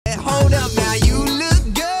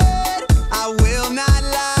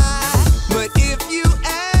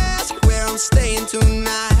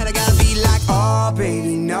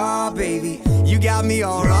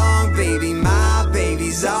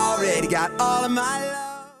all of my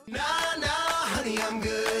love. Nah, honey, I'm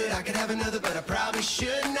good. I could have another, but I probably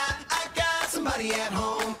should not. I got somebody at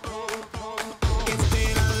home. It's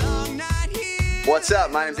been a long night here. What's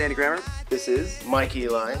up? My name's Andy Grammer. This is Mike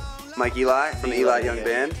Eli. Mike Eli from the Eli Young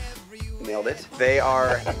Band. Nailed it. They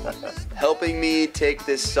are helping me take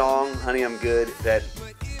this song, Honey, I'm Good, that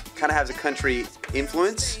kind of has a country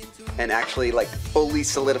influence and actually like fully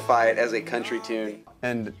solidify it as a country tune.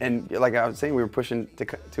 And like I was saying, we were pushing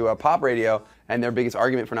to a pop radio, and their biggest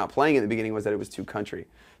argument for not playing it at the beginning was that it was too country.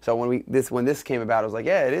 So when this came about, I was like,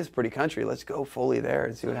 yeah, it is pretty country. Let's go fully there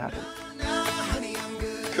and see what happens.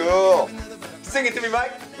 Cool. Sing it to me,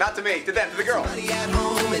 Mike. Not to me, to them, to the girl.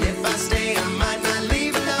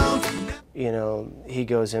 You know, he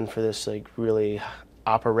goes in for this like really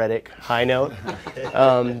operatic high note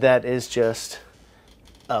that is just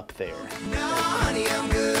up there.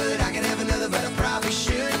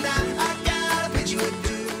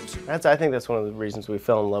 I think that's one of the reasons we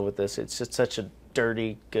fell in love with this. It's just such a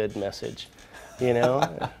dirty, good message, you know?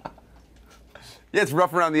 Yeah, it's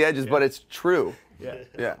rough around the edges, but it's true. Yeah.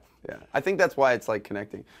 Yeah. I think that's why it's like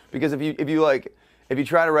connecting. Because if you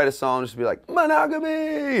try to write a song just to be like,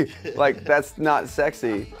 monogamy, like that's not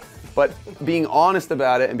sexy. But being honest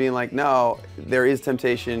about it and being like, no, there is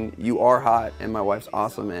temptation, you are hot, and my wife's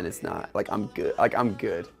awesome, and it's not. Like, I'm good. Like, I'm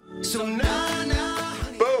good. So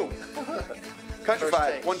Boom!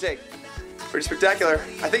 Countrified, one take. Pretty spectacular.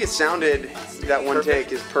 I think it sounded, that one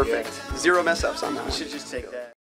take is perfect. Zero mess ups on that one. We should just take that.